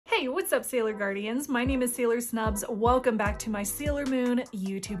Hey, what's up Sailor Guardians? My name is Sailor Snubs. Welcome back to my Sailor Moon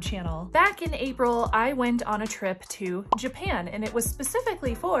YouTube channel. Back in April, I went on a trip to Japan, and it was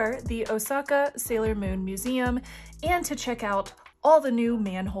specifically for the Osaka Sailor Moon Museum and to check out all the new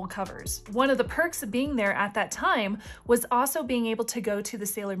Manhole covers. One of the perks of being there at that time was also being able to go to the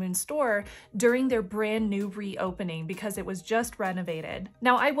Sailor Moon store during their brand new reopening because it was just renovated.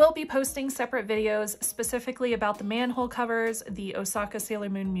 Now I will be posting separate videos specifically about the Manhole covers, the Osaka Sailor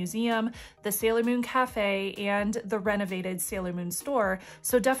Moon Museum, the Sailor Moon Cafe, and the renovated Sailor Moon store,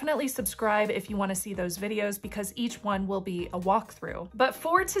 so definitely subscribe if you want to see those videos because each one will be a walkthrough. But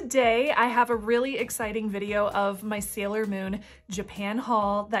for today, I have a really exciting video of my Sailor Moon Japan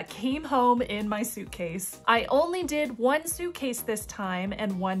haul that came home in my suitcase. I only did one suitcase this time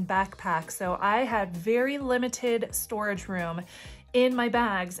and one backpack, so I had very limited storage room in my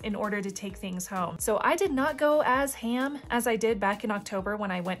bags in order to take things home. So I did not go as ham as I did back in October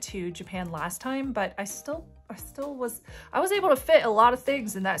when I went to Japan last time, but I was able to fit a lot of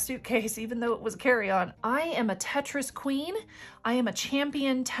things in that suitcase, even though it was a carry-on. I am a Tetris queen. I am a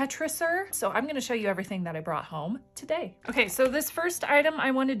champion Tetriser. So I'm gonna show you everything that I brought home today. Okay, so this first item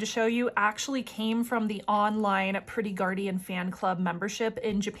I wanted to show you actually came from the online Pretty Guardian fan club membership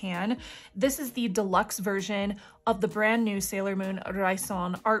in Japan. This is the deluxe version of the brand new Sailor Moon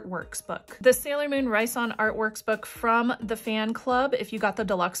Raisonne Artworks book. The Sailor Moon Raisonne Artworks book from the fan club, if you got the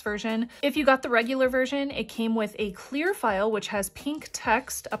deluxe version. If you got the regular version, it came with a clear file which has pink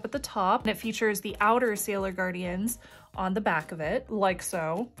text up at the top, and it features the outer Sailor Guardians on the back of it, like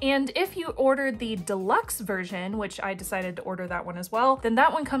so. And if you ordered the deluxe version, which I decided to order that one as well, then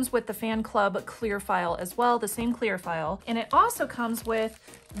that one comes with the fan club clear file as well, the same clear file. And it also comes with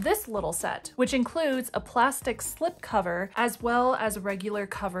this little set, which includes a plastic slip cover as well as a regular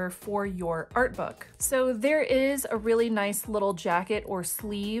cover for your art book. So there is a really nice little jacket or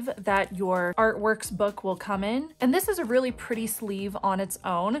sleeve that your artworks book will come in. And this is a really pretty sleeve on its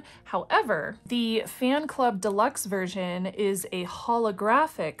own. However, the fan club deluxe version is a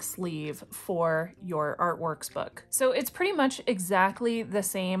holographic sleeve for your artworks book. So it's pretty much exactly the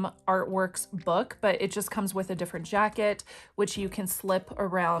same artworks book, but it just comes with a different jacket, which you can slip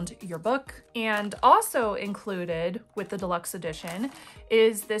around your book. And also included with the deluxe edition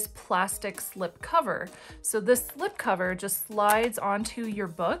is this plastic slip cover. So this slip cover just slides onto your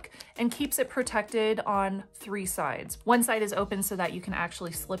book and keeps it protected on 3 sides. One side is open so that you can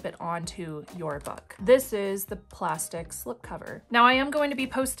actually slip it onto your book. This is the plastic slip cover. Now I am going to be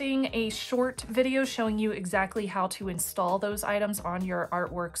posting a short video showing you exactly how to install those items on your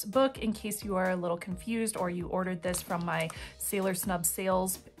artworks book in case you are a little confused or you ordered this from my Sailor Snub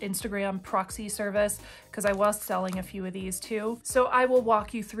Sales Instagram proxy service, because I was selling a few of these too. So I will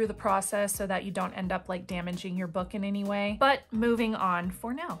walk you through the process so that you don't end up like damaging your book in any way. But moving on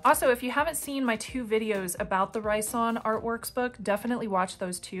for now. Also, if you haven't seen my 2 videos about the Raisonne Artworks book, definitely watch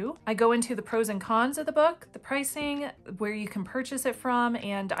those too. I go into the pros and cons of the book, the pricing, where you can purchase it from,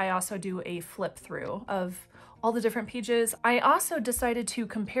 and I also do a flip through of all the different pages. I also decided to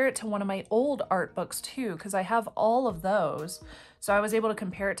compare it to one of my old art books too, because I have all of those. So I was able to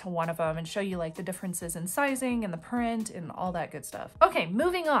compare it to one of them and show you like the differences in sizing and the print and all that good stuff. Okay,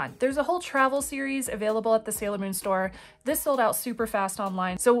 moving on. There's a whole travel series available at the Sailor Moon store. This sold out super fast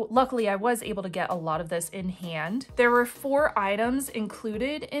online, so luckily I was able to get a lot of this in hand. There were 4 items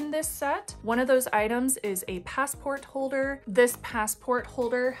included in this set. One of those items is a passport holder. This passport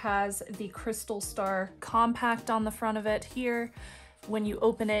holder has the crystal star compact on the front of it here. When you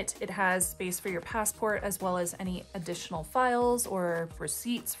open it, it has space for your passport as well as any additional files or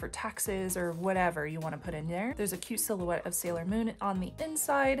receipts for taxes or whatever you want to put in there. There's a cute silhouette of Sailor Moon on the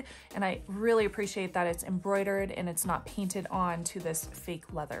inside, and I really appreciate that it's embroidered and it's not painted on to this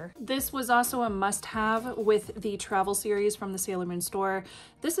fake leather. This was also a must-have with the travel series from the Sailor Moon store.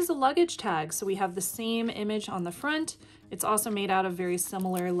 This is a luggage tag, so we have the same image on the front. It's also made out of very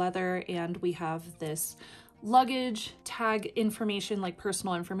similar leather, and we have this luggage tag information, like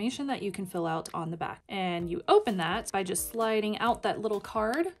personal information that you can fill out on the back. And you open that by just sliding out that little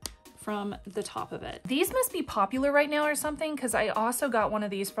card from the top of it. These must be popular right now or something, because I also got one of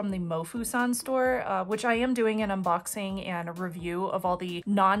these from the Mofu-san store, which I am doing an unboxing and a review of all the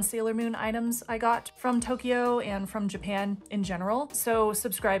non-Sailor Moon items I got from Tokyo and from Japan in general. So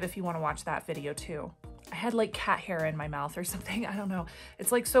subscribe if you want to watch that video too. I had like cat hair in my mouth or something. I don't know.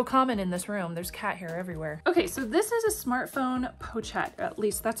 It's like so common in this room. There's cat hair everywhere. Okay, so this is a smartphone pochette. At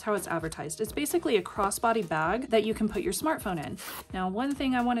least that's how it's advertised. It's basically a crossbody bag that you can put your smartphone in. Now, one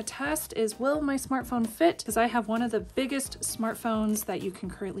thing I want to test is, will my smartphone fit? Because I have one of the biggest smartphones that you can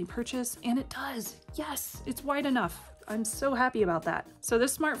currently purchase, and it does. Yes, it's wide enough. I'm so happy about that. So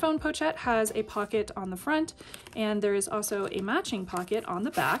this smartphone pochette has a pocket on the front, and there is also a matching pocket on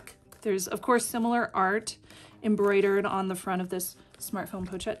the back. There's of course similar art embroidered on the front of this smartphone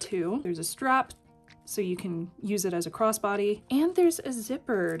pochette too. There's a strap so you can use it as a crossbody, and there's a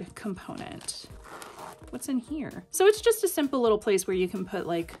zippered component. What's in here? So it's just a simple little place where you can put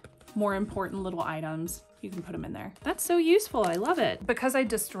like more important little items. You can put them in there. That's so useful, I love it. Because I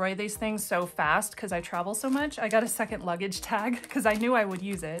destroy these things so fast because I travel so much, I got a second luggage tag because I knew I would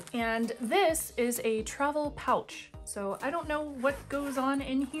use it. And this is a travel pouch. So I don't know what goes on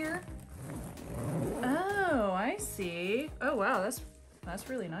in here. Oh, I see. Oh wow, that's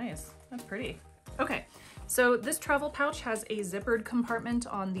really nice. That's pretty. Okay, so this travel pouch has a zippered compartment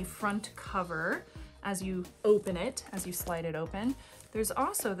on the front cover as you open it, as you slide it open. There's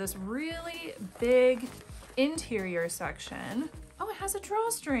also this really big interior section. Oh, it has a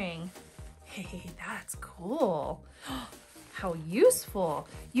drawstring. Hey, that's cool. How useful.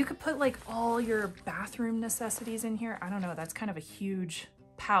 You could put like all your bathroom necessities in here. I don't know, that's kind of a huge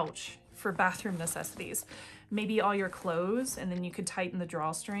pouch for bathroom necessities. Maybe all your clothes, and then you could tighten the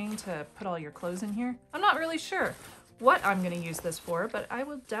drawstring to put all your clothes in here. I'm not really sure what I'm gonna use this for, but I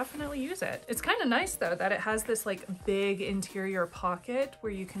will definitely use it. It's kind of nice though that it has this like big interior pocket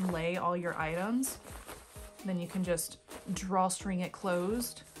where you can lay all your items. And then you can just drawstring it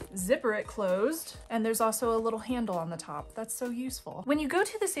closed, zipper it closed, and there's also a little handle on the top. That's so useful. When you go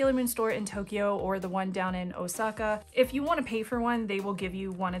to the Sailor Moon store in Tokyo or the one down in Osaka, if you want to pay for one, they will give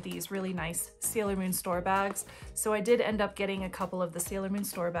you one of these really nice Sailor Moon store bags. So I did end up getting a couple of the Sailor Moon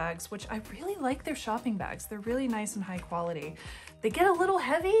store bags, which I really like their shopping bags. They're really nice and high quality. They get a little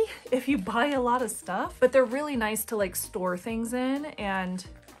heavy if you buy a lot of stuff, but they're really nice to like store things in, and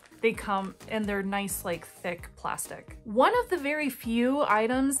they come and they're nice, like thick plastic. One of the very few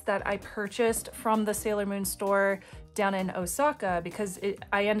items that I purchased from the Sailor Moon store down in Osaka, because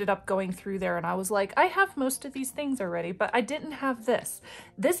I ended up going through there and I was like, I have most of these things already, but I didn't have this.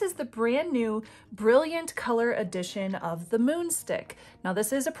 This is the brand new Brilliant Color Edition of the Moonstick. Now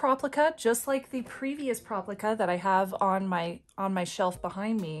this is a Proplica, just like the previous Proplica that I have on my shelf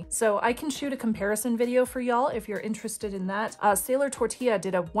behind me. So I can shoot a comparison video for y'all if you're interested in that. Sailor Tortilla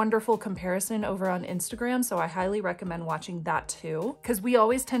did a wonderful comparison over on Instagram, so I highly recommend watching that too, because we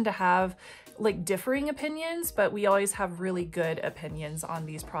always tend to have like differing opinions, but we always have really good opinions on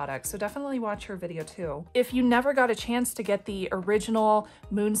these products. So definitely watch her video too. If you never got a chance to get the original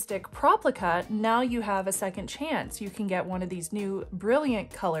Moonstick Proplica, now you have a second chance. You can get one of these new Brilliant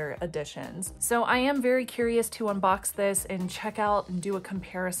Color editions. So I am very curious to unbox this and check out and do a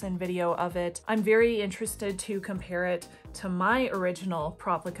comparison video of it. I'm very interested to compare it to my original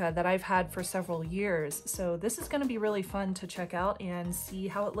Proplica that I've had for several years. So this is gonna be really fun to check out and see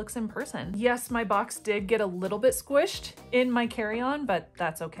how it looks in person. Yes, my box did get a little bit squished in my carry-on, but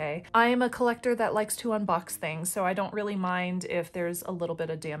that's okay. I am a collector that likes to unbox things, so I don't really mind if there's a little bit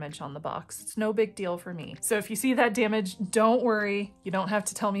of damage on the box. It's no big deal for me. So if you see that damage, don't worry. You don't have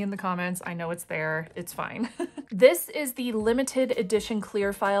to tell me in the comments. I know it's there. It's fine. This is the limited edition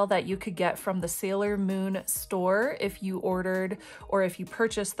clear file that you could get from the Sailor Moon store if you ordered or if you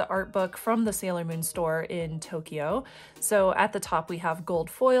purchased the art book from the Sailor Moon store in Tokyo. So at the top we have gold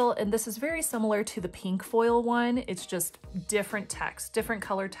foil, and this is very similar to the pink foil one. It's just different text, different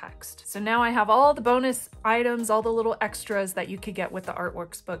color text. So now I have all the bonus items, all the little extras that you could get with the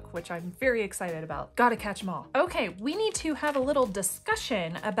artworks book, which I'm very excited about. Gotta catch them all. Okay, we need to have a little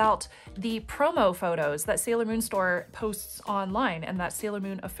discussion about the promo photos that Sailor Moon store posts online and that Sailor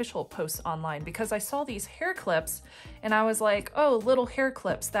Moon official posts online, because I saw these hair clips and I was like, oh, little hair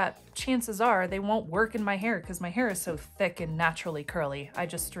clips that chances are they won't work in my hair because my hair is so thick and naturally curly. I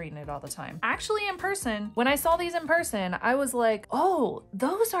just straighten it all the time. Actually, in person, when I saw these in person, I was like, oh,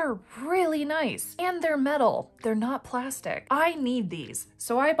 those are really nice. And they're metal. They're not plastic. I need these.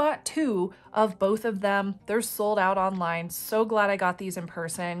 So I bought 2 of both of them. They're sold out online. So glad I got these in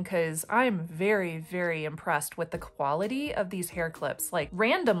person because I'm very, very impressed with the quality of these hair clips. Like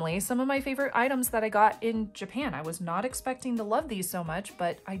randomly, some of my favorite items that I got in Japan. I was not expecting to love these so much,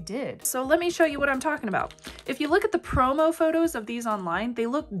 but I did. So let me show you what I'm talking about. If you look at the promo photos of these online, they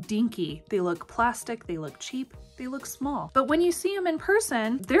look dinky. They look plastic. They look cheap. They look small. But when you see them in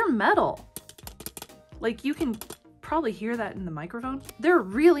person, they're metal. Like you can probably hear that in the microphone. They're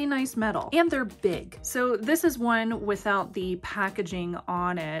really nice metal and they're big. So this is one without the packaging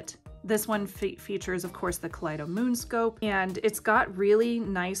on it. This one features, of course, the Kaleido Moon scope, and it's got really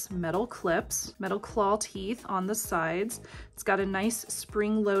nice metal clips, metal claw teeth on the sides. It's got a nice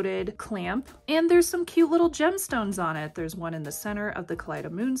spring-loaded clamp, and there's some cute little gemstones on it. There's one in the center of the Kaleido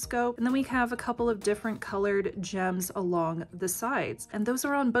Moon scope, and then we have a couple of different colored gems along the sides, and those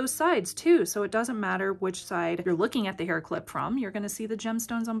are on both sides too, so it doesn't matter which side you're looking at the hair clip from, you're going to see the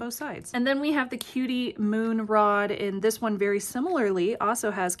gemstones on both sides. And then we have the cutie moon rod, and this one very similarly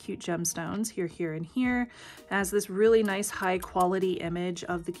also has cute gemstones here, here, and here. It has this really nice high quality image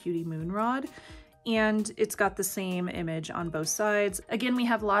of the cutie moon rod, and it's got the same image on both sides. Again, we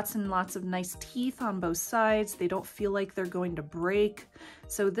have lots and lots of nice teeth on both sides. They don't feel like they're going to break.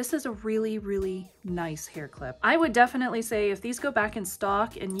 So this is a really, really nice hair clip. I would definitely say if these go back in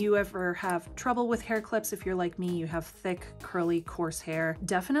stock and you ever have trouble with hair clips, if you're like me, you have thick, curly, coarse hair,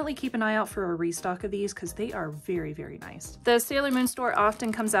 definitely keep an eye out for a restock of these because they are very, very nice. The Sailor Moon store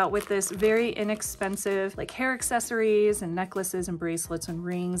often comes out with this very inexpensive like hair accessories and necklaces and bracelets and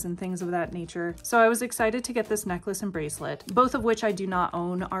rings and things of that nature. So I was excited to get this necklace and bracelet, both of which I do not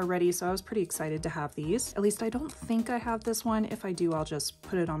own already, so I was pretty excited to have these. At least I don't think I have this one. If I do, I'll just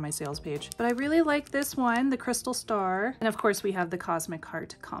put it on my sales page. But I really like this one, the Crystal Star. And of course we have the Cosmic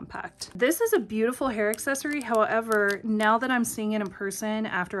Heart Compact. This is a beautiful hair accessory. However, now that I'm seeing it in person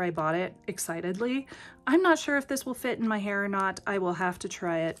after I bought it excitedly, I'm not sure if this will fit in my hair or not. I will have to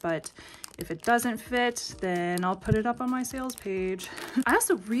try it, but if it doesn't fit, then I'll put it up on my sales page. I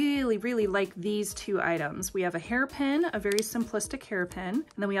also really, really like these two items. We have a hairpin, a very simplistic hairpin, and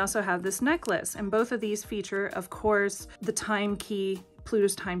then we also have this necklace. And both of these feature, of course, the time key,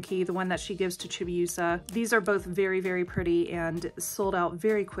 Pluto's time key, the one that she gives to Chibiusa. These are both very, very pretty and sold out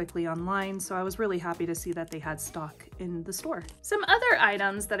very quickly online, so I was really happy to see that they had stock in the store. Some other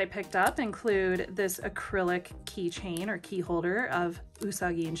items that I picked up include this acrylic keychain or key holder of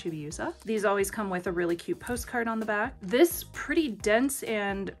Usagi and Chibiusa. These always come with a really cute postcard on the back. This pretty dense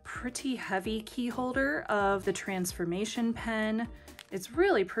and pretty heavy key holder of the Transformation pen. It's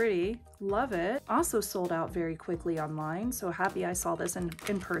really pretty, love it. Also sold out very quickly online, so happy I saw this in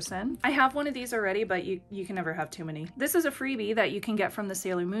person. I have one of these already, but you can never have too many. This is a freebie that you can get from the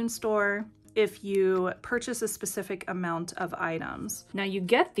Sailor Moon store if you purchase a specific amount of items. Now you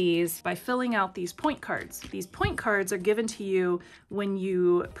get these by filling out these point cards. These point cards are given to you when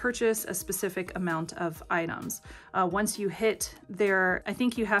you purchase a specific amount of items. Once you hit their, I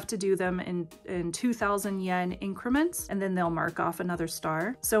think you have to do them in 2,000 yen increments, and then they'll mark off another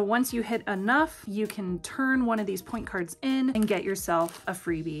star. So once you hit enough, you can turn one of these point cards in and get yourself a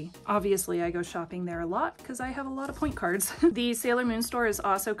freebie. Obviously, I go shopping there a lot because I have a lot of point cards. The Sailor Moon store is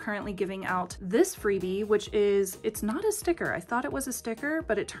also currently giving out this freebie, which is, it's not a sticker. I thought it was a sticker,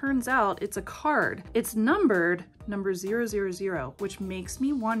 but it turns out it's a card. It's numbered number 000, which makes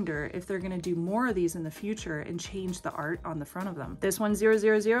me wonder if they're gonna do more of these in the future and change the art on the front of them. This one's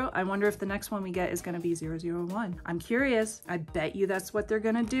 000. I wonder if the next one we get is gonna be 001. I'm curious. I bet you that's what they're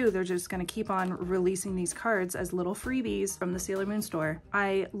gonna do. They're just gonna keep on releasing these cards as little freebies from the Sailor Moon store.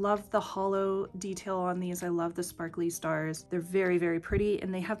 I love the hollow detail on these. I love the sparkly stars. They're very, very pretty,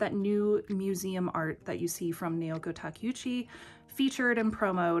 and they have that new museum art that you see from Naoko Takeuchi featured and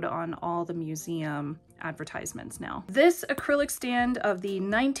promoted on all the museum advertisements now. This acrylic stand of the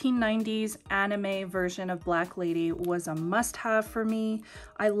 1990s anime version of Black Lady was a must-have for me.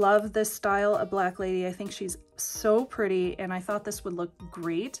 I love this style of Black Lady. I think she's so pretty, and I thought this would look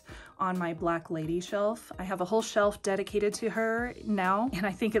great on my Black Lady shelf. I have a whole shelf dedicated to her now, and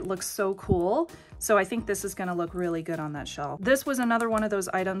I think it looks so cool. So I think this is gonna look really good on that shelf. This was another one of those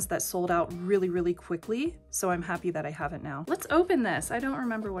items that sold out really, really quickly, so I'm happy that I have it now. Let's open this. I don't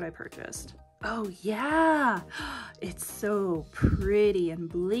remember what I purchased. Oh yeah, it's so pretty and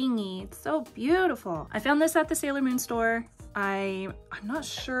blingy. It's so beautiful. I found this at the Sailor Moon store. I'm not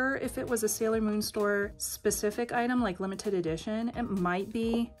sure if it was a Sailor Moon store specific item, like limited edition. It might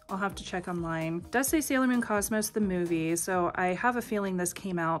be. I'll have to check online. It does say Sailor Moon Cosmos, the movie, so I have a feeling this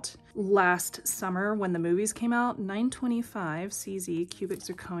came out last summer when the movies came out. 925 CZ cubic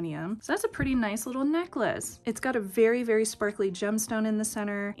zirconium. So that's a pretty nice little necklace. It's got a very, very sparkly gemstone in the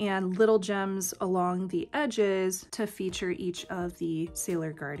center and little gems along the edges to feature each of the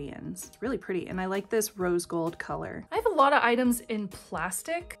Sailor Guardians. It's really pretty, and I like this rose gold color. I have a lot of items in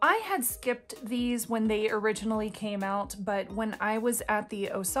plastic. I had skipped these when they originally came out, but when I was at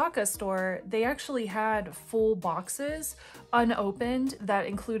the Osaka store, they actually had full boxes unopened that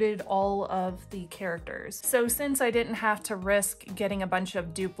included included all of the characters. So since I didn't have to risk getting a bunch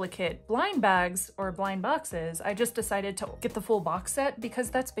of duplicate blind bags or blind boxes, I just decided to get the full box set because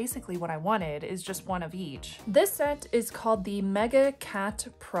that's basically what I wanted, is just one of each. This set is called the Mega Cat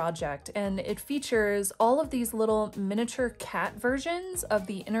Project, and it features all of these little miniature cat versions of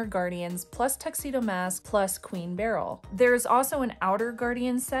the Inner Guardians plus Tuxedo Mask plus Queen Beryl. There's also an Outer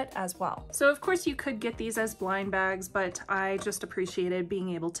Guardian set as well. So of course you could get these as blind bags, but I just appreciated being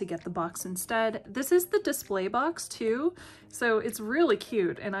able to get the box instead. This is the display box too, so it's really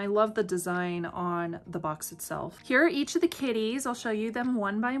cute, and I love the design on the box itself. Here are each of the kitties. I'll show you them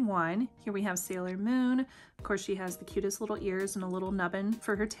one by one. Here we have Sailor Moon. Of course, she has the cutest little ears and a little nubbin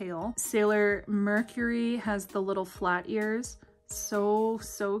for her tail. Sailor Mercury has the little flat ears. So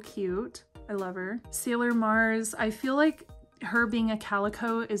cute. I love her. Sailor Mars, I feel like her being a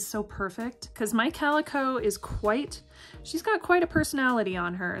calico is so perfect because my calico is she's got quite a personality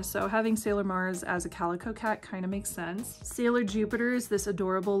on her, so having Sailor Mars as a calico cat kind of makes sense. Sailor Jupiter is this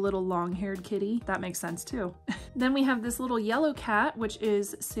adorable little long-haired kitty. That makes sense too. Then we have this little yellow cat, which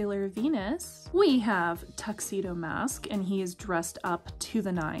is Sailor Venus. We have Tuxedo Mask, and he is dressed up to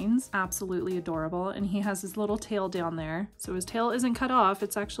the nines. Absolutely adorable, and he has his little tail down there. So his tail isn't cut off,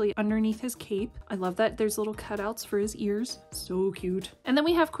 it's actually underneath his cape. I love that there's little cutouts for his ears. So cute. And then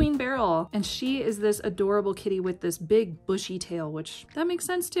we have Queen Beryl, and she is this adorable kitty with this big bushy tail, which that makes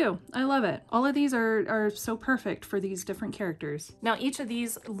sense too. I love it. All of these are so perfect for these different characters. Now each of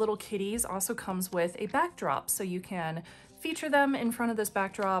these little kitties also comes with a backdrop, so you can feature them in front of this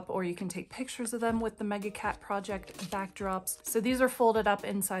backdrop, or you can take pictures of them with the Mega Cat Project backdrops. So these are folded up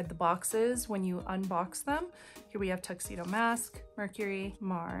inside the boxes when you unbox them. Here we have Tuxedo Mask, Mercury,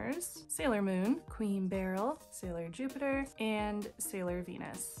 Mars, Sailor Moon, Queen Beryl, Sailor Jupiter, and Sailor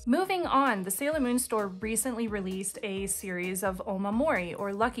Venus. Moving on, the Sailor Moon store recently released a series of Omamori,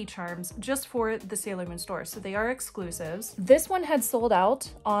 or Lucky Charms, just for the Sailor Moon store, so they are exclusives. This one had sold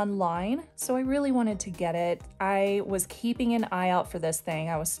out online, so I really wanted to get it. I was keeping an eye out for this thing.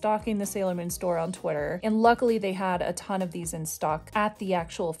 I was stalking the Sailor Moon store on Twitter, and luckily they had a ton of these in stock at the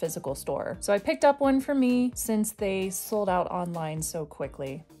actual physical store. So I picked up one for me since they sold out online so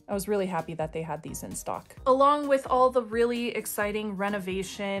quickly. I was really happy that they had these in stock. Along with all the really exciting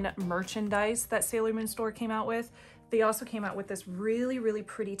Renovation merchandise that Sailor Moon store came out with, they also came out with this really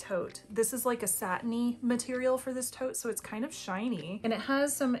pretty tote. This is like a satiny material for this tote, so it's kind of shiny, and it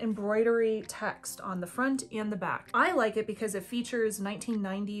has some embroidery text on the front and the back. I like it because it features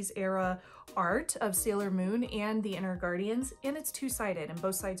 1990s era art of Sailor Moon and the Inner Guardians, and it's two-sided and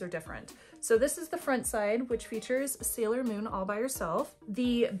both sides are different. So this is the front side, which features Sailor Moon all by herself.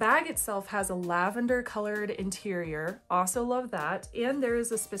 The bag itself has a lavender colored interior, also love that, and there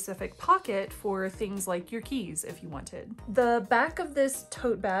is a specific pocket for things like your keys if you wanted. The back of this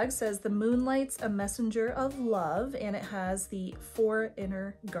tote bag says the moonlight's a messenger of love, and it has the 4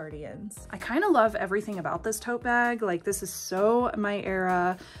 Inner Guardians. I kind of love everything about this tote bag. Like, this is so my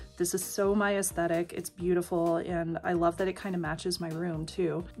era. This is so my aesthetic. It's beautiful, and I love that it kind of matches my room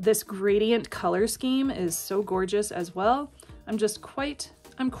too. This gradient color scheme is so gorgeous as well. I'm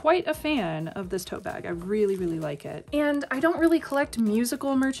quite a fan of this tote bag. I really like it. And I don't really collect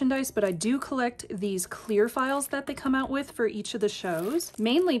musical merchandise, but I do collect these clear files that they come out with for each of the shows,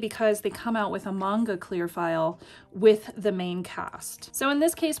 mainly because they come out with a manga clear file with the main cast. So in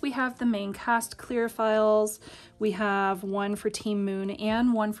this case, we have the main cast clear files. We have one for Team Moon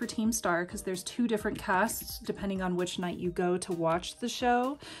and one for Team Star, because there's 2 different casts depending on which night you go to watch the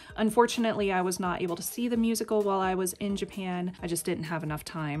show. Unfortunately, I was not able to see the musical while I was in Japan. I just didn't have enough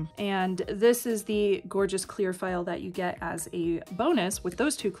time. And this is the gorgeous clear file that you get as a bonus with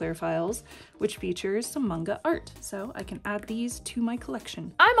those 2 clear files, which features some manga art. So I can add these to my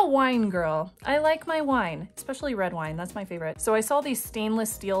collection. I'm a wine girl. I like my wine, especially red wine. That's my favorite. So I saw these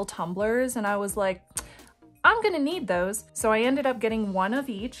stainless steel tumblers and I was like, I'm gonna need those. So I ended up getting one of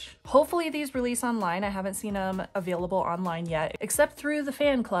each. Hopefully these release online. I haven't seen them available online yet, except through the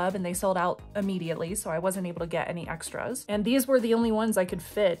fan club, and they sold out immediately, so I wasn't able to get any extras. And these were the only ones I could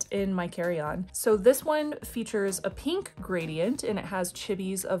fit in my carry-on. So this one features a pink gradient, and it has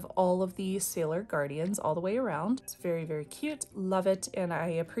chibis of all of the Sailor Guardians all the way around. It's very cute, love it, and I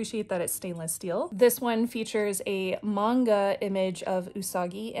appreciate that it's stainless steel. This one features a manga image of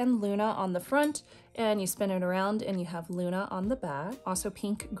Usagi and Luna on the front, and you spin it around and you have Luna on the back, also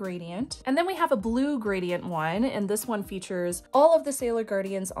pink gradient. And then we have a blue gradient one, and this one features all of the Sailor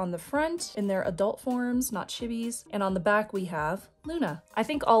Guardians on the front in their adult forms, not chibis. And on the back we have Luna. I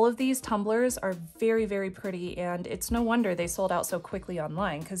think all of these tumblers are very, very pretty, and it's no wonder they sold out so quickly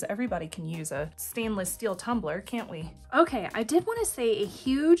online because everybody can use a stainless steel tumbler, can't we? Okay, I did want to say a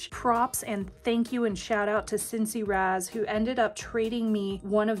huge props and thank you and shout out to Cincy Raz, who ended up trading me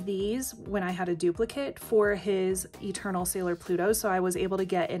one of these when I had a duplicate for his Eternal Sailor Pluto. So I was able to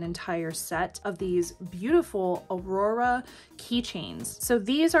get an entire set of these beautiful Aurora keychains. So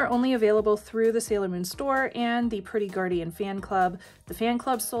these are only available through the Sailor Moon store and the Pretty Guardian fan club. The fan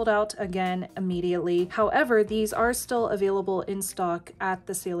club sold out again immediately. However, these are still available in stock at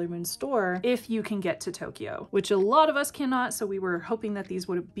the Sailor Moon store if you can get to Tokyo, which a lot of us cannot, so we were hoping that these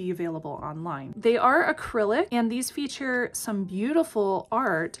would be available online. They are acrylic, and these feature some beautiful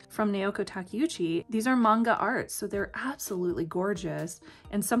art from Naoko Takeuchi. These are manga art, so they're absolutely gorgeous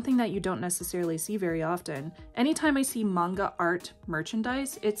and something that you don't necessarily see very often. Anytime I see manga art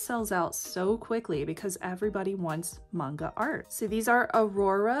merchandise, it sells out so quickly because everybody wants manga art. So these are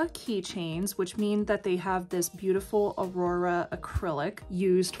Aurora keychains, which mean that they have this beautiful Aurora acrylic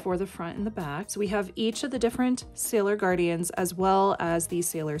used for the front and the back. So we have each of the different Sailor Guardians as well as the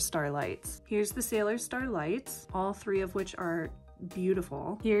Sailor Starlights. Here's the Sailor Starlights, all three of which are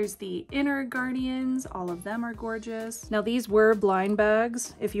beautiful. Here's the inner Guardians. All of them are gorgeous. Now these were blind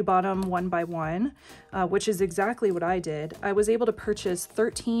bags if you bought them one by one, which is exactly what I did. I was able to purchase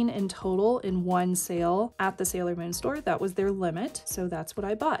 13 in total in one sale at the Sailor Moon store. That was their limit, so that's what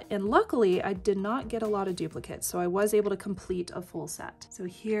I bought. And luckily I did not get a lot of duplicates, so I was able to complete a full set. So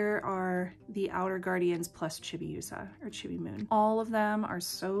here are the Outer Guardians plus Chibiusa or Chibi Moon. All of them are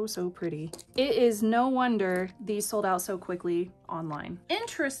so, so pretty. It is no wonder these sold out so quickly online.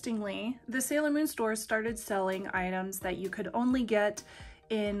 Interestingly, the Sailor Moon store started selling items that you could only get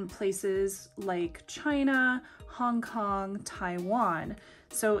in places like China, Hong Kong, Taiwan.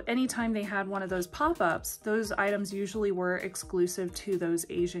 So anytime they had one of those pop-ups, those items usually were exclusive to those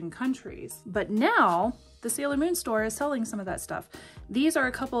Asian countries. But now the Sailor Moon store is selling some of that stuff. These are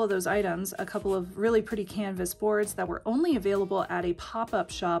a couple of those items, a couple of really pretty canvas boards that were only available at a pop-up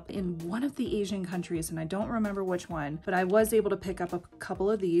shop in one of the Asian countries, and I don't remember which one, but I was able to pick up a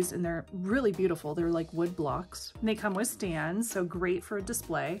couple of these, and they're really beautiful. They're like wood blocks. And they come with stands, so great for a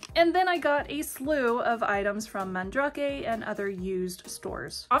display. And then I got a slew of items from Mandrake and other used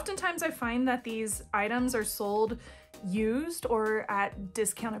stores. Oftentimes I find that these items are sold used or at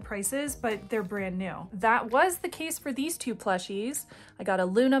discounted prices, but they're brand new. That was the case for these two plushies. I got a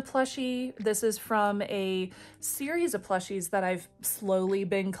Luna plushie. This is from a series of plushies that I've slowly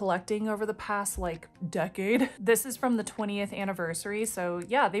been collecting over the past like decade. This is from the 20th anniversary, so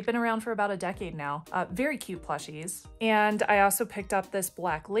yeah, they've been around for about a decade now. Very cute plushies. And I also picked up this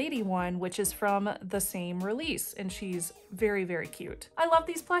Black Lady one, which is from the same release, and she's very, very cute. I love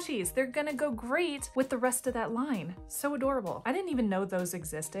these plushies. They're gonna go great with the rest of that line. So adorable. I didn't even know those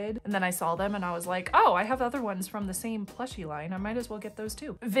existed, and then I saw them and I was like, oh, I have other ones from the same plushie line. I might as well get those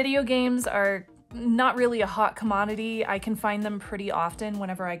too. Video games are not really a hot commodity. I can find them pretty often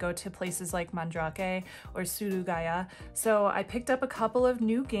whenever I go to places like Mandrake or Surugaya. So I picked up a couple of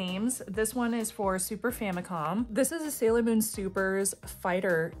new games. This one is for Super Famicom. This is a Sailor Moon Super's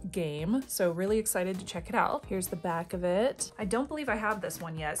fighter game, so really excited to check it out. Here's the back of it. I don't believe I have this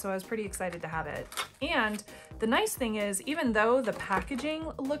one yet, so I was pretty excited to have it. And the nice thing is, even though the packaging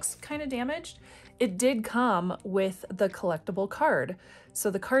looks kind of damaged, it did come with the collectible card. So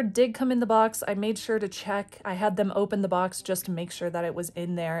the card did come in the box. I made sure to check. I had them open the box just to make sure that it was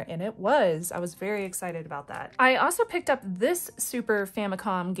in there, and it was. I was very excited about that. I also picked up this Super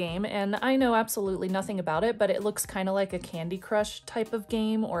Famicom game, and I know absolutely nothing about it, but it looks kind of like a Candy Crush type of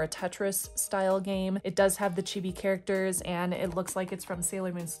game or a Tetris style game. It does have the chibi characters, and it looks like it's from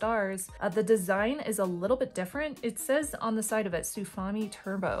Sailor Moon Stars. The design is a little bit different. It says on the side of it, Sufami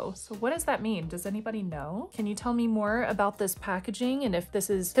Turbo. So what does that mean? Does anybody know? Can you tell me more about this packaging and if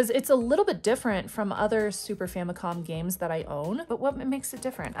this is, because it's a little bit different from other Super Famicom games that I own, but what makes it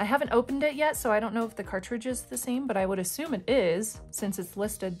different? I haven't opened it yet, so I don't know if the cartridge is the same, but I would assume it is since it's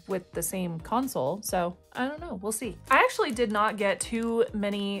listed with the same console. So I don't know, we'll see. I actually did not get too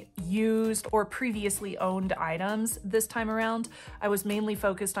many used or previously owned items this time around. I was mainly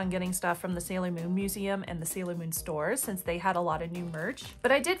focused on getting stuff from the Sailor Moon Museum and the Sailor Moon store since they had a lot of new merch.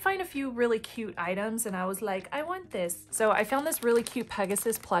 But I did find a few really cute items and I was like, I want this. So I found this really cute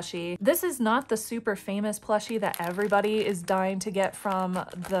Pegasus plushie. This is not not the super famous plushie that everybody is dying to get from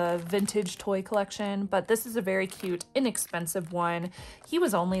the vintage toy collection, but this is a very cute, inexpensive one. He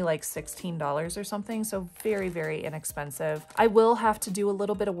was only like $16 or something, so very, very inexpensive. I will have to do a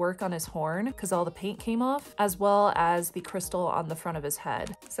little bit of work on his horn because all the paint came off, as well as the crystal on the front of his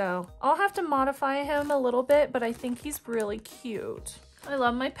head. So I'll have to modify him a little bit, but I think he's really cute. I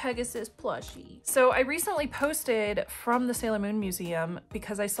love my Pegasus plushie. So I recently posted from the Sailor Moon Museum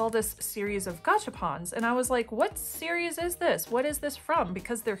because I saw this series of Gashapons and I was like, what series is this? What is this from?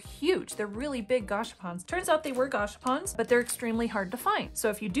 Because they're huge. They're really big Gashapons. Turns out they were Gashapons, but they're extremely hard to find. So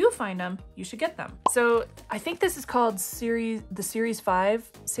if you do find them, you should get them. So I think this is called the Series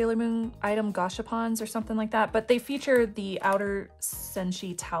 5 Sailor Moon item Gashapons or something like that, but they feature the outer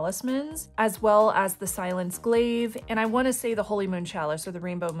Senshi talismans as well as the Silence Glaive, and I want to say the Holy Moon Chalice or the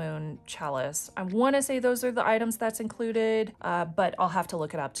Rainbow Moon Chalice. I want to say those are the items that's included, but I'll have to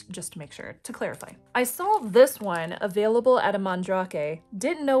look it up just to make sure, to clarify. I saw this one available at a Mandrake,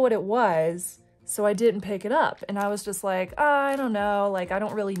 didn't know what it was, so I didn't pick it up. And I was just like, I don't know, like I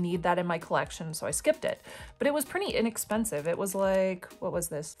don't really need that in my collection, so I skipped it. But it was pretty inexpensive. It was like, what was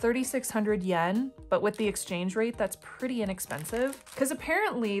this? 3,600 yen, but with the exchange rate, that's pretty inexpensive. Because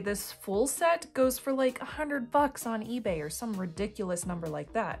apparently this full set goes for like $100 on eBay or some ridiculous number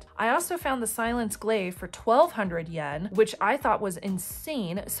like that. I also found the Silence Glaive for 1,200 yen, which I thought was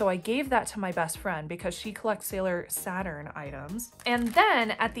insane. So I gave that to my best friend because she collects Sailor Saturn items. And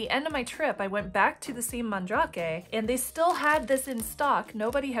then at the end of my trip, I went back to the same Mandrake and they still had this in stock.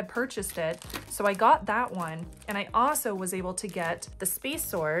 Nobody had purchased it. So I got that one. And I also was able to get the Space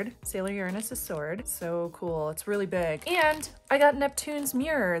Sword, Sailor Uranus' sword. So cool, it's really big. And I got Neptune's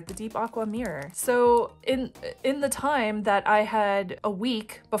mirror, the Deep Aqua mirror. So in the time that I had a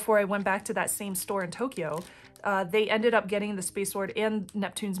week before I went back to that same store in Tokyo, they ended up getting the Space Sword and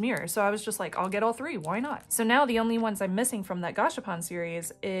Neptune's mirror. So I was just like, I'll get all three, why not? So now the only ones I'm missing from that Gashapon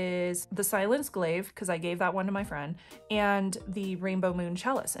series is the Silence Glaive, because I gave that one to my friend, and the Rainbow Moon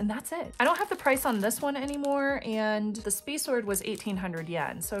Chalice, and that's it. I don't have the price on this one anymore, and the Space Sword was 1,800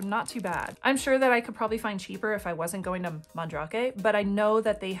 yen, so not too bad. I'm sure that I could probably find cheaper if I wasn't going to Mandrake, but I know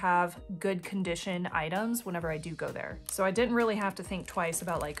that they have good condition items whenever I do go there. So I didn't really have to think twice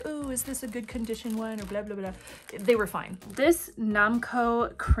about like, oh, is this a good condition one or blah, blah, blah. They were fine. This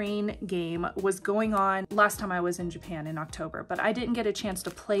Namco Crane game was going on last time I was in Japan in October, but I didn't get a chance to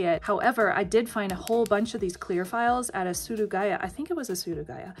play it. However, I did find a whole bunch of these clear files at a Surugaya. I think it was a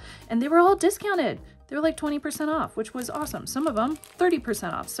Surugaya, and they were all discounted. They were like 20% off, which was awesome. Some of them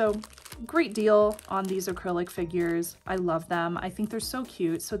 30% off. So great deal on these acrylic figures. I love them. I think they're so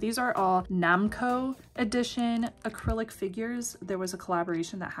cute. So these are all Namco edition acrylic figures. There was a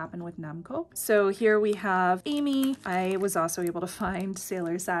collaboration that happened with Namco. So here we have Amy. I was also able to find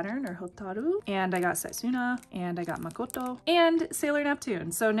Sailor Saturn or Hotaru, and I got Setsuna, and I got Makoto, and Sailor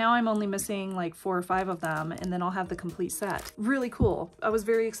Neptune. So now I'm only missing like 4 or 5 of them, and then I'll have the complete set. Really cool. I was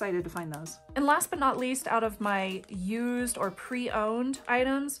very excited to find those. And last but not least, out of my used or pre-owned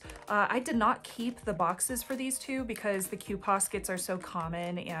items, I did not keep the boxes for these two because the Q poskets are so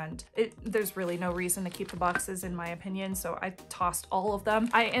common and there's really no reason to keep the boxes in my opinion, so I tossed all of them.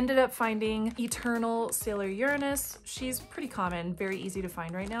 I ended up finding Eternal Sailor Uranus. She's pretty common, very easy to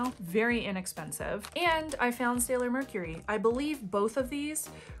find right now, very inexpensive. And I found Sailor Mercury. I believe both of these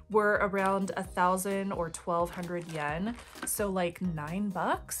were around 1,000 or 1,200 yen, so like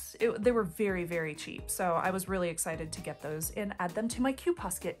 $9. They were very, very cheap, so I was really excited to get those and add them to my Q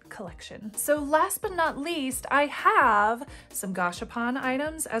Posket collection. So last but not least, I have some Gashapon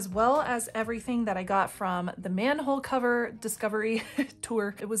items as well as everything that I got from the Manhole cover discovery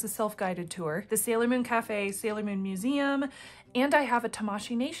tour. It was a self-guided tour, the Sailor Moon Cafe, Sailor Moon Museum, and I have a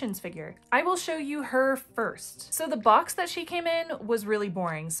Tamashii Nations figure. I will show you her first. So the box that she came in was really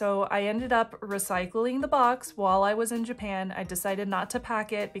boring, so I ended up recycling the box while I was in Japan. I decided not to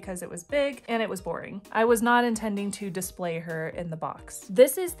pack it because it was big and it was boring. I was not intending to display her in the box.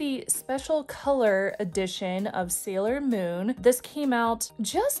 This is the special color edition of Sailor Moon. This came out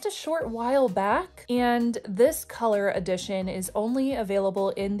just a short while back, and this color edition is only available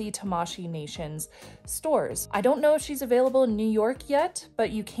in the Tamashii Nations stores. I don't know if she's available in New York yet,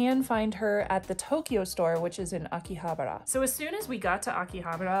 but you can find her at the Tokyo store, which is in Akihabara. So as soon as we got to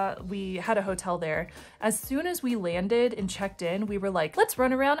Akihabara, we had a hotel there. As soon as we landed and checked in, we were like, let's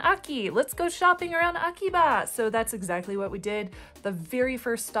run around Aki, let's go shopping around Akiba. So that's exactly what we did. The very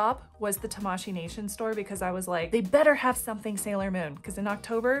first stop was the Tamashii Nation store because I was like, they better have something Sailor Moon, because in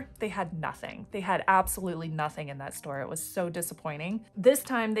October they had nothing. They had absolutely nothing in that store. It was so disappointing. This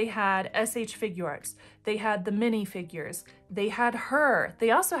time they had SH Figuarts. They had the mini figures. they had her.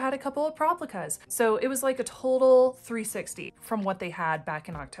 They also had a couple of Proplicas. So it was like a total 360 from what they had back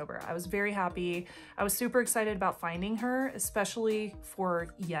in October. I was very happy. I was super excited about finding her, especially for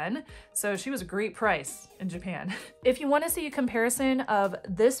yen. So she was a great price in Japan. If you want to see a comparison of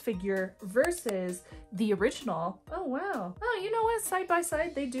this figure versus the original, oh wow. Oh, you know what? Side by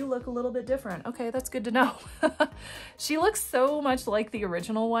side, they do look a little bit different. Okay, that's good to know. She looks so much like the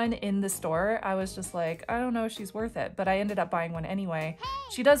original one in the store. I was just like, I don't know if she's worth it, but I ended up buying one anyway.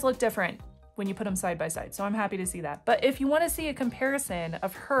 She does look different when you put them side by side, so I'm happy to see that. But if you want to see a comparison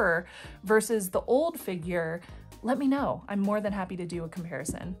of her versus the old figure, let me know. I'm more than happy to do a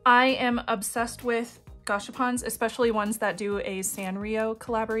comparison. I am obsessed with Gashapons, especially ones that do a Sanrio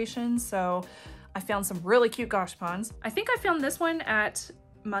collaboration. So I found some really cute Gashapons. I think I found this one at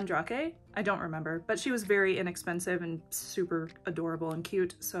Mandrake. I don't remember, but she was very inexpensive and super adorable and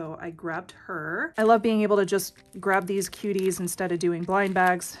cute, so I grabbed her. I love being able to just grab these cuties instead of doing blind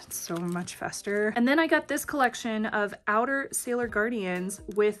bags. It's so much faster. And then I got this collection of Outer Sailor Guardians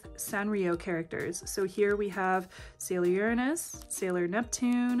with Sanrio characters. So here we have Sailor Uranus, Sailor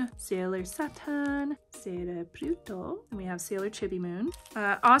Neptune, Sailor Saturn, Sailor Pluto, and we have Sailor Chibi Moon.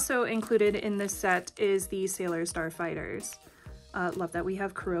 Also included in this set is the Sailor Starfighters. Love that we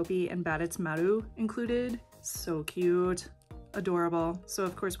have Kurobi and Baditz Maru included. So cute, adorable. So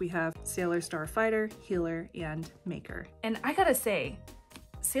of course we have Sailor Starfighter, Healer, and Maker. And I gotta say,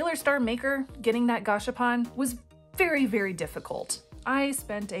 Sailor Star Maker, getting that Gashapon was very, very difficult. I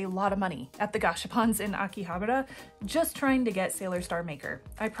spent a lot of money at the Gashapons in Akihabara just trying to get Sailor Star Maker.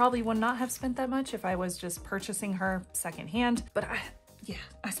 I probably would not have spent that much if I was just purchasing her secondhand, but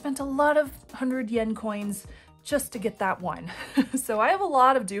I spent a lot of 100 yen coins just to get that one. So I have a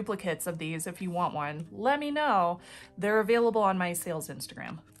lot of duplicates of these. If you want one, let me know. They're available on my sales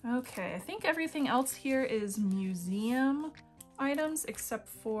Instagram. Okay, I think everything else here is museum items except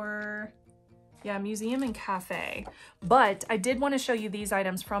for, yeah, museum and cafe. But I did want to show you these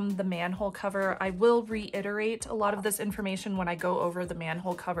items from the Manhole cover. I will reiterate a lot of this information when I go over the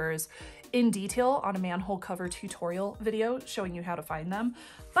Manhole covers in detail on a Manhole cover tutorial video showing you how to find them.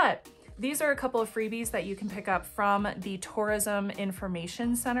 But these are a couple of freebies that you can pick up from the Tourism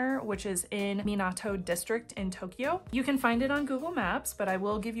Information Center, which is in Minato District in Tokyo. You can find it on Google Maps, but I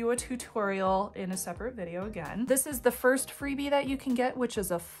will give you a tutorial in a separate video again. This is the first freebie that you can get, which is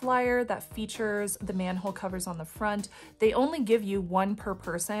a flyer that features the Manhole covers on the front. They only give you one per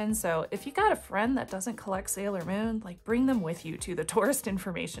person, so if you got a friend that doesn't collect Sailor Moon, like bring them with you to the Tourist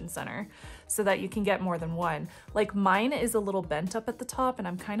Information Center so that you can get more than one. Like mine is a little bent up at the top and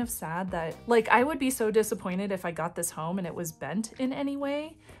I'm kind of sad that, like, I would be so disappointed if I got this home and it was bent in any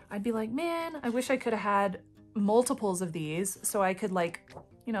way. I'd be like, man, I wish I could have had multiples of these so I could, like,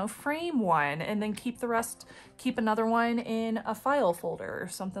 you know, frame one and then keep the rest, keep another one in a file folder or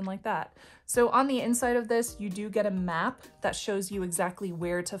something like that. So on the inside of this, you do get a map that shows you exactly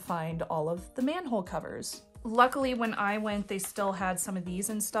where to find all of the Manhole covers. Luckily, when I went, they still had some of these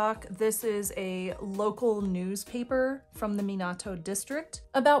in stock. This is a local newspaper from the Minato district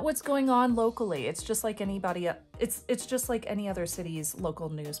about what's going on locally. It's just like anybody, it's just like any other city's local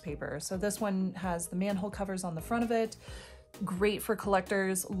newspaper. So this one has the Manhole covers on the front of it. Great for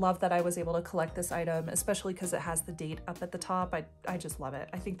collectors. Love that I was able to collect this item, especially because it has the date up at the top. I just love it.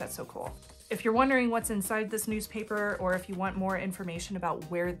 I think that's so cool. If you're wondering what's inside this newspaper, or if you want more information about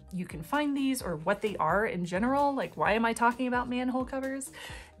where you can find these or what they are in general, like why am I talking about Manhole covers,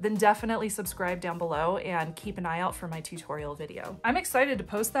 then definitely subscribe down below and keep an eye out for my tutorial video. I'm excited to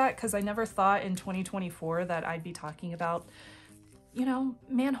post that because I never thought in 2024 that I'd be talking about, you know,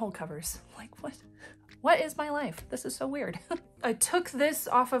 Manhole covers. Like what is my life? This is so weird. I took this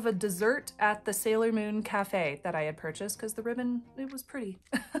off of a dessert at the Sailor Moon cafe that I had purchased because the ribbon, it was pretty.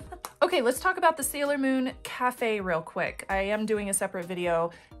 Okay, let's talk about the Sailor Moon cafe real quick. I am doing a separate video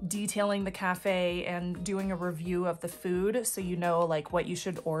detailing the cafe and doing a review of the food so you know like what you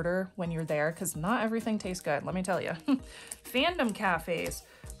should order when you're there because not everything tastes good, let me tell you. Fandom cafes.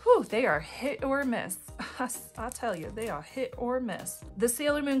 Whew, they are hit or miss. I'll tell you, they are hit or miss. The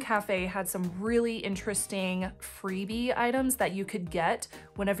Sailor Moon Cafe had some really interesting freebie items that you could get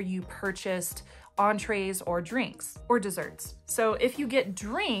whenever you purchased entrees or drinks or desserts. So if you get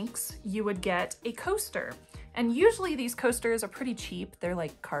drinks, you would get a coaster. And usually these coasters are pretty cheap. They're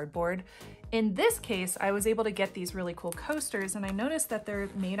like cardboard. In this case, I was able to get these really cool coasters, and I noticed that they're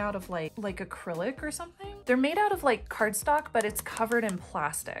made out of like acrylic or something. They're made out of like cardstock, but it's covered in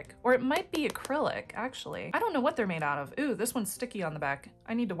plastic. Or it might be acrylic, actually. I don't know what they're made out of. Ooh, this one's sticky on the back.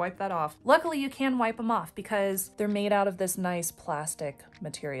 I need to wipe that off. Luckily, you can wipe them off because they're made out of this nice plastic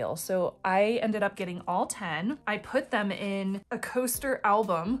material. So I ended up getting all 10. I put them in a coaster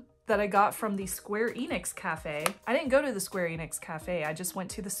album that I got from the Square Enix cafe. I didn't go to the Square Enix cafe. I just went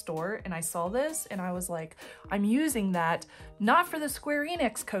to the store and I saw this and I was like, I'm using that not for the Square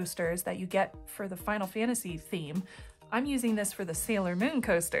Enix coasters that you get for the Final Fantasy theme. I'm using this for the Sailor Moon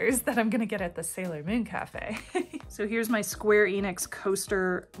coasters that I'm gonna get at the Sailor Moon cafe. So here's my Square Enix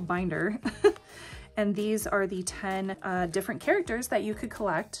coaster binder. And these are the 10 different characters that you could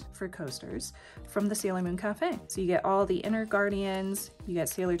collect for coasters from the Sailor Moon Cafe. So you get all the inner guardians, you get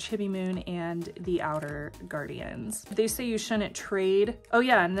Sailor Chibi Moon, and the outer guardians. They say you shouldn't trade. Oh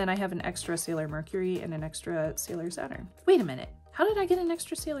yeah, and then I have an extra Sailor Mercury and an extra Sailor Saturn. Wait a minute, how did I get an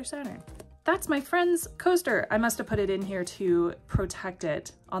extra Sailor Saturn? That's my friend's coaster. I must have put it in here to protect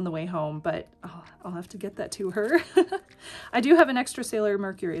it on the way home, but I'll have to get that to her. I do have an extra Sailor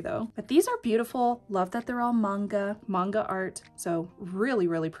Mercury though. But these are beautiful. Love that they're all manga art. So really,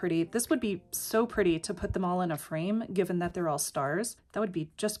 really pretty. This would be so pretty to put them all in a frame, given that they're all stars. That would be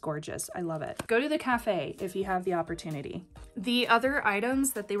just gorgeous. I love it. Go to the cafe if you have the opportunity. The other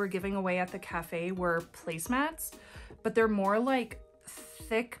items that they were giving away at the cafe were placemats, but they're more like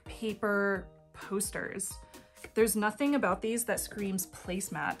thick paper posters. There's nothing about these that screams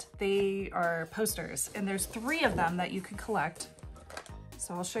placemat. They are posters, and there's 3 of them that you could collect.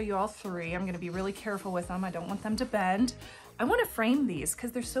 So I'll show you all 3. I'm gonna be really careful with them. I don't want them to bend. I wanna frame these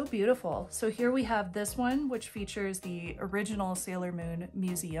because they're so beautiful. So here we have this one, which features the original Sailor Moon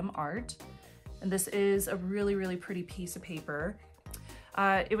museum art. And this is a really, really pretty piece of paper.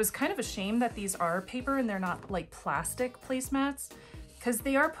 It was kind of a shame that these are paper and they're not like plastic placemats, because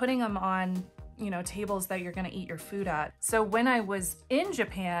they are putting them on, you know, tables that you're gonna eat your food at. So when I was in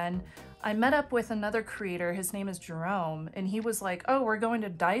Japan, I met up with another creator, his name is Jerome, and he was like, oh, we're going to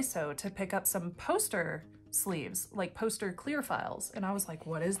Daiso to pick up some poster sleeves, like poster clear files. And I was like,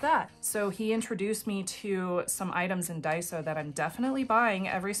 what is that? So he introduced me to some items in Daiso that I'm definitely buying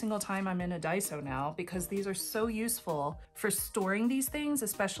every single time I'm in a Daiso now, because these are so useful for storing these things,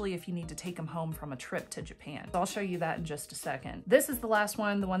 especially if you need to take them home from a trip to Japan. So I'll show you that in just a second. This is the last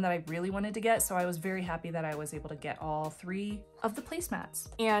one, the one that I really wanted to get. So I was very happy that I was able to get all 3 of the placemats.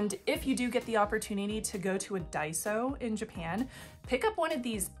 And if you do get the opportunity to go to a Daiso in Japan, pick up one of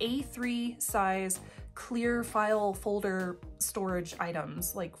these A3 size clear file folder storage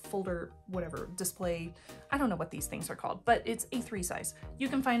items, like folder, whatever, display. I don't know what these things are called, but it's A3 size. You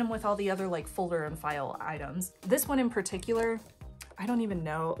can find them with all the other like folder and file items. This one in particular, I don't even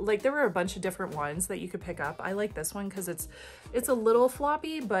know. Like there were a bunch of different ones that you could pick up. I like this one because it's a little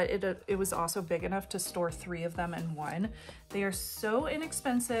floppy, but it was also big enough to store 3 of them in one. They are so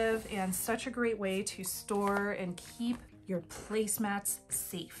inexpensive and such a great way to store and keep your placemats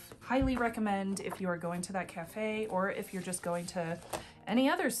safe. Highly recommend if you are going to that cafe or if you're just going to any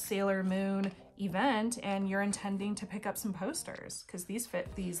other Sailor Moon event and you're intending to pick up some posters, because these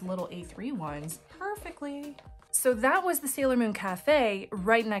fit these little A3 ones perfectly. So that was the Sailor Moon Cafe.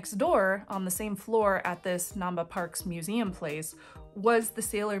 Right next door on the same floor at this Namba Parks museum place was the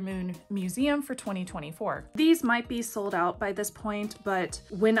Sailor Moon Museum for 2024. These might be sold out by this point, but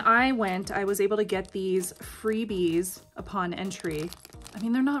when I went, I was able to get these freebies upon entry. I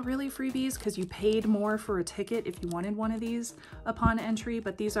mean, they're not really freebies because you paid more for a ticket if you wanted one of these upon entry,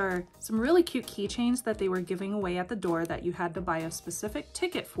 but these are some really cute keychains that they were giving away at the door that you had to buy a specific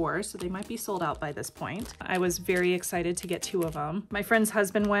ticket for, so they might be sold out by this point. I was very excited to get 2 of them. My friend's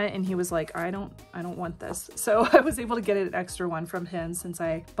husband went and he was like, I don't want this. So I was able to get an extra one from him since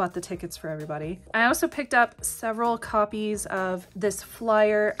I bought the tickets for everybody. I also picked up several copies of this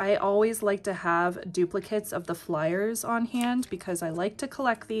flyer. I always like to have duplicates of the flyers on hand because I like to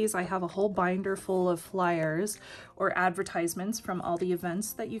collect these. I have a whole binder full of flyers or advertisements from all the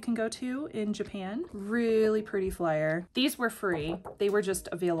events that you can go to in Japan. Really pretty flyer. These were free. They were just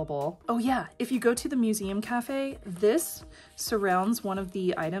available. Oh yeah, if you go to the museum cafe, this surrounds one of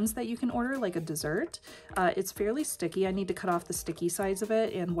the items that you can order, like a dessert. It's fairly sticky. I need to cut off the sticky sides of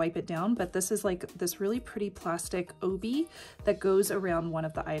it and wipe it down, but this is like this really pretty plastic obi that goes around one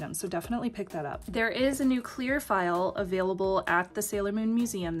of the items, so definitely pick that up. There is a new clear file available at the Sailor Moon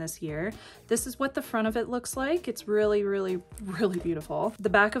Museum this year. This is what the front of it looks like. It's really, really, really beautiful. The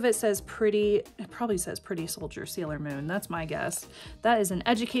back of it says pretty, it probably says Pretty Soldier Sailor Moon. That's my guess. That is an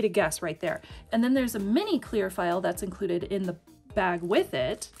educated guess right there. And then there's a mini clear file that's included in the bag with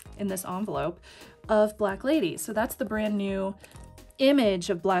it, in this envelope of Black Lady. So that's the brand new image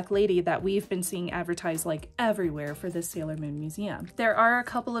of Black Lady that we've been seeing advertised like everywhere for this Sailor Moon museum. There are a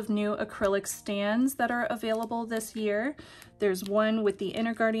couple of new acrylic stands that are available this year. There's one with the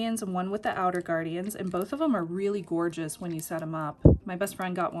inner guardians and one with the outer guardians, and both of them are really gorgeous when you set them up. My best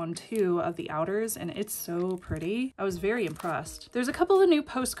friend got one too of the outers, and it's so pretty. I was very impressed. There's a couple of new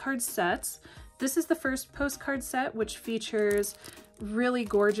postcard sets. This is the first postcard set, which features really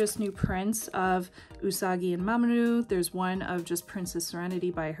gorgeous new prints of Usagi and Mamoru. There's one of just Princess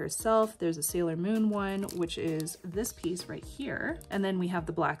Serenity by herself. There's a Sailor Moon one, which is this piece right here. And then we have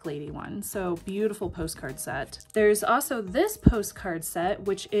the Black Lady one. So beautiful postcard set. There's also this postcard set,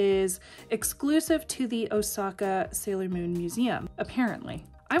 which is exclusive to the Osaka Sailor Moon Museum, apparently.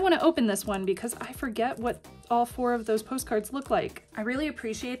 I want to open this one because I forget what all 4 of those postcards look like. I really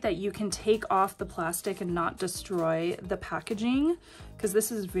appreciate that you can take off the plastic and not destroy the packaging, because this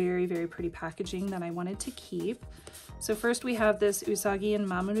is very, very pretty packaging that I wanted to keep. So first we have this Usagi and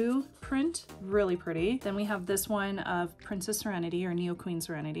Mamoru print, really pretty. Then we have this one of Princess Serenity or Neo Queen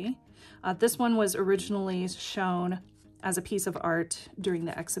Serenity. This one was originally shown as a piece of art during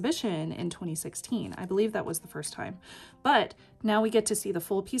the exhibition in 2016. I believe that was the first time. But now we get to see the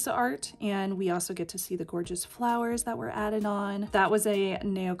full piece of art, and we also get to see the gorgeous flowers that were added on. That was a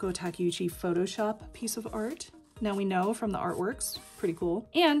Naoko Takeuchi Photoshop piece of art. Now we know from the artworks, pretty cool.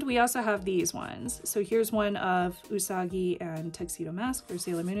 And we also have these ones. So here's one of Usagi and Tuxedo Mask, or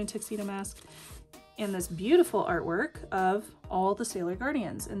Sailor Moon and Tuxedo Mask, and this beautiful artwork of all the Sailor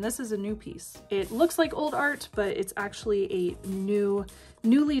Guardians. And this is a new piece. It looks like old art, but it's actually a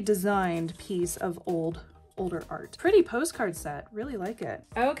newly designed piece of older art. Pretty postcard set, really like it.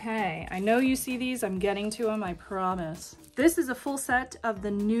 Okay, I know you see these, I'm getting to them, I promise. This is a full set of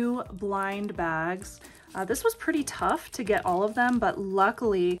the new blind bags. This was pretty tough to get all of them, but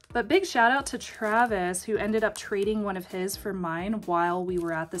big shout out to Travis, who ended up trading one of his for mine while we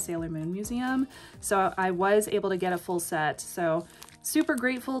were at the Sailor Moon Museum. So I was able to get a full set. So super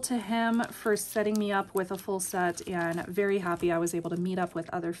grateful to him for setting me up with a full set, and very happy I was able to meet up with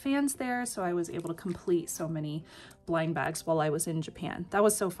other fans there. So I was able to complete so many blind bags while I was in Japan. That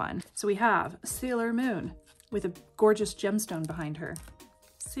was so fun. So we have Sailor Moon with a gorgeous gemstone behind her.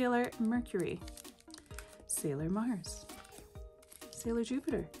 Sailor Mercury. Sailor Mars, Sailor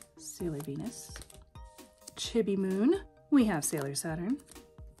Jupiter, Sailor Venus, Chibi Moon, we have Sailor Saturn,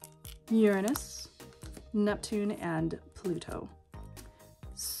 Uranus, Neptune, and Pluto.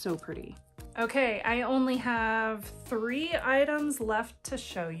 So pretty. Okay, I only have 3 items left to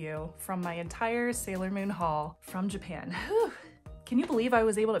show you from my entire Sailor Moon haul from Japan. Whew. Can you believe I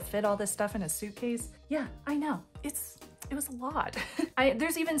was able to fit all this stuff in a suitcase? Yeah, I know. It was a lot.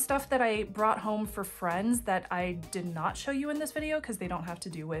 There's even stuff that I brought home for friends that I did not show you in this video because they don't have to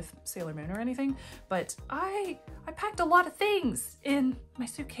do with Sailor Moon or anything, but I packed a lot of things in my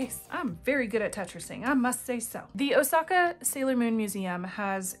suitcase. I'm very good at Tetrising, I must say so. The Osaka Sailor Moon Museum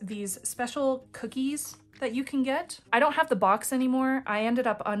has these special cookies that you can get. I don't have the box anymore. I ended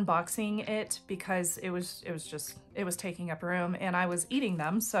up unboxing it because it was taking up room and I was eating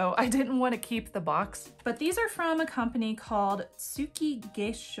them, so I didn't want to keep the box. But these are from a company called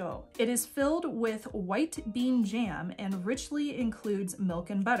Suitcase. It is filled with white bean jam and richly includes milk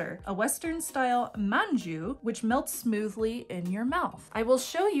and butter, a Western style manju, which melts smoothly in your mouth. I will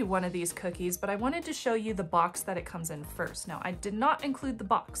show you one of these cookies, but I wanted to show you the box that it comes in first. Now, I did not include the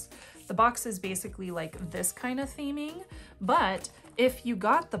box. The box is basically like this kind of theming, but if you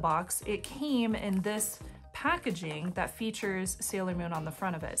got the box, it came in this packaging that features Sailor Moon on the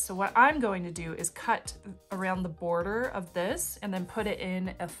front of it. So what I'm going to do is cut around the border of this and then put it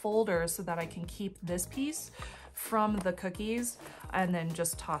in a folder so that I can keep this piece from the cookies and then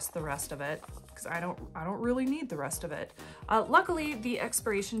just toss the rest of it because I don't really need the rest of it. Luckily, the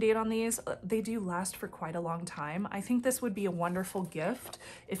expiration date on these, they do last for quite a long time. I think this would be a wonderful gift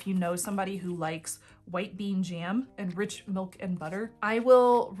if you know somebody who likes white bean jam and rich milk and butter. I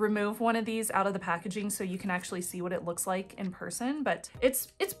will remove one of these out of the packaging so you can actually see what it looks like in person, but it's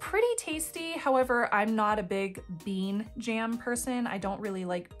pretty tasty. However, I'm not a big bean jam person. I don't really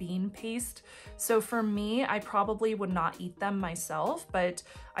like bean paste. So for me, I probably would not eat them myself, but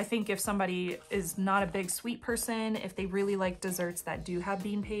I think if somebody is not a big sweet person, if they really like desserts that do have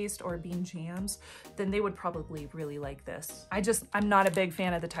bean paste or bean jams, then they would probably really like this. I'm not a big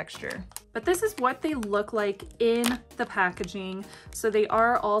fan of the texture. But this is what they look like in the packaging. So they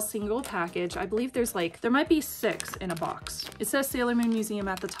are all single package. I believe there might be 6 in a box. It says Sailor Moon Museum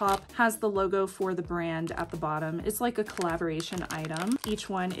at the top, has the logo for the brand at the bottom. It's like a collaboration item. Each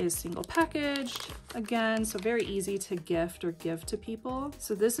one is single packaged again, so very easy to gift or give to people.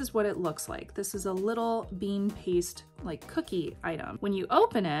 So this is what it looks like. This is a little bean paste like cookie item. When you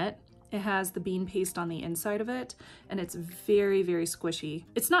open it, it has the bean paste on the inside of it, and it's very, very squishy.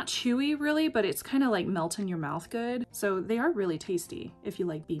 It's not chewy really, but it's kind of like melt in your mouth good. So they are really tasty if you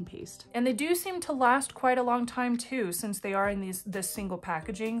like bean paste. And they do seem to last quite a long time too, since they are in this single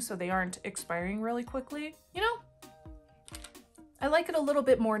packaging, so they aren't expiring really quickly. You know, I like it a little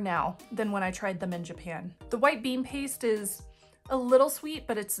bit more now than when I tried them in Japan. The white bean paste is a little sweet,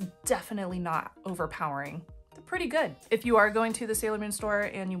 but it's definitely not overpowering. They're pretty good. If you are going to the Sailor Moon store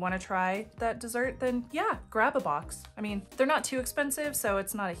and you want to try that dessert, then yeah, grab a box. I mean, they're not too expensive, so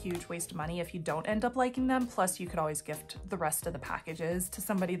it's not a huge waste of money if you don't end up liking them. Plus, you could always gift the rest of the packages to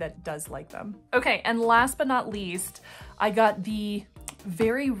somebody that does like them. Okay, and last but not least, I got the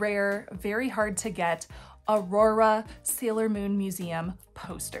very rare, very hard to get Aurora Sailor Moon Museum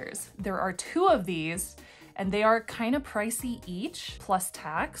posters. There are 2 of these, and they are kind of pricey each, plus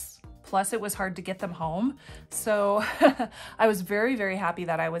tax. Plus it was hard to get them home. So I was very, very happy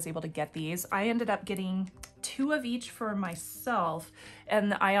that I was able to get these. I ended up getting 2 of each for myself.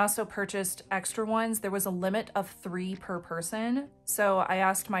 And I also purchased extra ones. There was a limit of 3 per person. So I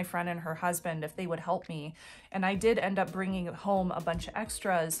asked my friend and her husband if they would help me. And I did end up bringing home a bunch of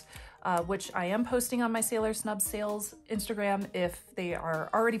extras, which I am posting on my Sailor Snubs sales Instagram. If they are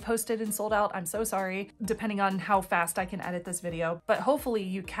already posted and sold out, I'm so sorry, depending on how fast I can edit this video. But hopefully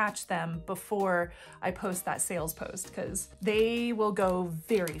you catch them before I post that sales post, because they will go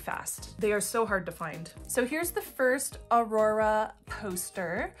very fast. They are so hard to find. So here's the first Aurora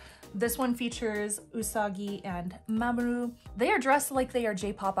poster. This one features Usagi and Mamoru. They are dressed like they are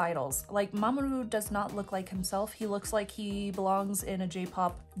J-pop idols. Like, Mamoru does not look like himself. He looks like he belongs in a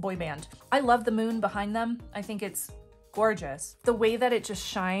J-pop boy band. I love the moon behind them. I think it's gorgeous. The way that it just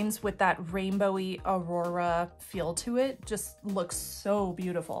shines with that rainbowy aurora feel to it just looks so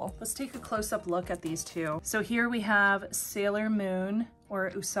beautiful. Let's take a close-up look at these 2. So here we have Sailor Moon, or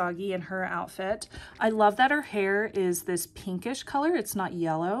Usagi, in her outfit. I love that her hair is this pinkish color. It's not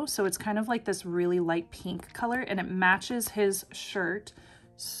yellow, so it's kind of like this really light pink color, and it matches his shirt.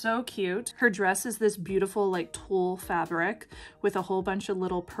 So cute. Her dress is this beautiful like tulle fabric with a whole bunch of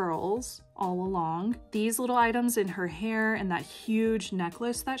little pearls all along. These little items in her hair and that huge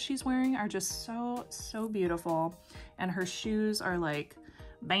necklace that she's wearing are just so beautiful. And her shoes are like,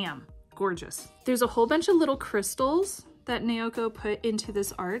 bam, gorgeous. There's a whole bunch of little crystals that Naoko put into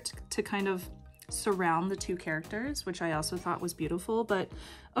this art to kind of surround the 2 characters, which I also thought was beautiful. But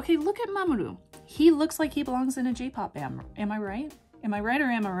okay, look at Mamoru. He looks like he belongs in a J-pop band. Am I right? Am I right or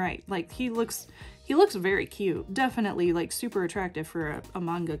am I right? Like, he looks very cute. Definitely like super attractive for a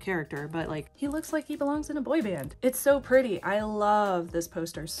manga character, but like, he looks like he belongs in a boy band. It's so pretty. I love this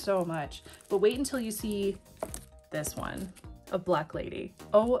poster so much. But wait until you see this one of Black Lady.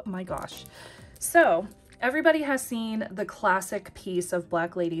 Oh my gosh. So everybody has seen the classic piece of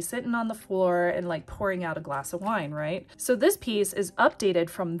Black Lady sitting on the floor and like pouring out a glass of wine, right? So this piece is updated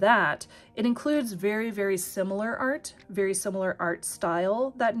from that. It includes very similar art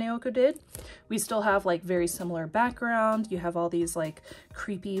style that Naoko did. We still have like very similar background. You have all these like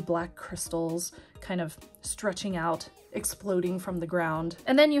creepy black crystals kind of stretching out, exploding from the ground.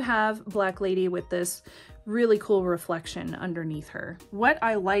 And then you have Black Lady with this really cool reflection underneath her. What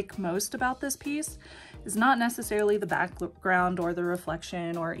I like most about this piece is not necessarily the background or the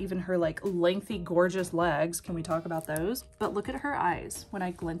reflection or even her like lengthy, gorgeous legs. Can we talk about those? But look at her eyes. When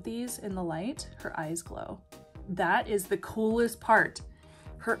I glint these in the light, her eyes glow. That is the coolest part.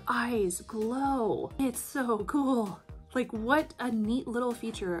 Her eyes glow. It's so cool. Like, what a neat little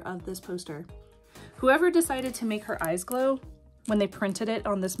feature of this poster. Whoever decided to make her eyes glow when they printed it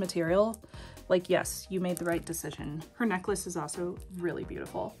on this material, like, yes, you made the right decision. Her necklace is also really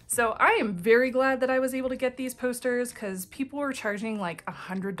beautiful. So I am very glad that I was able to get these posters, because people were charging like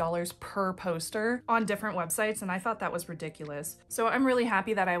 $100 per poster on different websites, and I thought that was ridiculous. So I'm really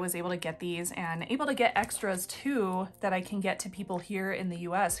happy that I was able to get these and able to get extras too that I can get to people here in the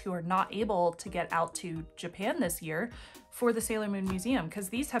US who are not able to get out to Japan this year for the Sailor Moon Museum, because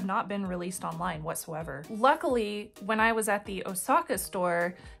these have not been released online whatsoever. Luckily, when I was at the Osaka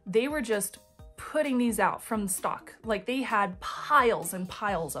store, they were just putting these out from stock. Like, they had piles and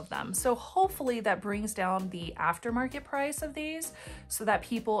piles of them. So hopefully that brings down the aftermarket price of these so that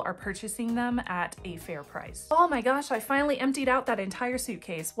people are purchasing them at a fair price. Oh my gosh, I finally emptied out that entire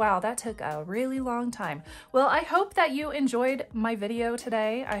suitcase. Wow, that took a really long time. Well, I hope that you enjoyed my video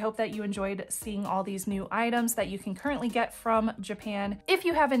today. I hope that you enjoyed seeing all these new items that you can currently get from Japan. If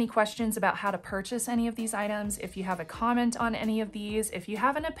you have any questions about how to purchase any of these items, if you have a comment on any of these, if you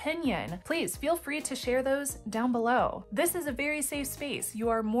have an opinion, please feel feel free to share those down below. This is a very safe space. You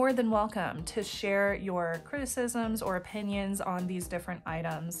are more than welcome to share your criticisms or opinions on these different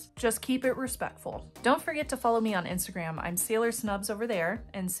items. Just keep it respectful. Don't forget to follow me on Instagram. I'm Sailor Snubs over there,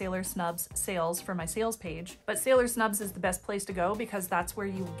 and Sailor Snubs Sales for my sales page. But Sailor Snubs is the best place to go because that's where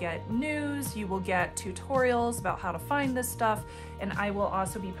you will get news, you will get tutorials about how to find this stuff, and I will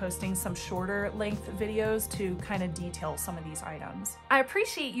also be posting some shorter length videos to kind of detail some of these items. I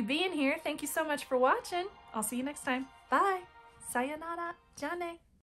appreciate you being here. Thank you so much for watching. I'll see you next time. Bye. Sayonara. Jane.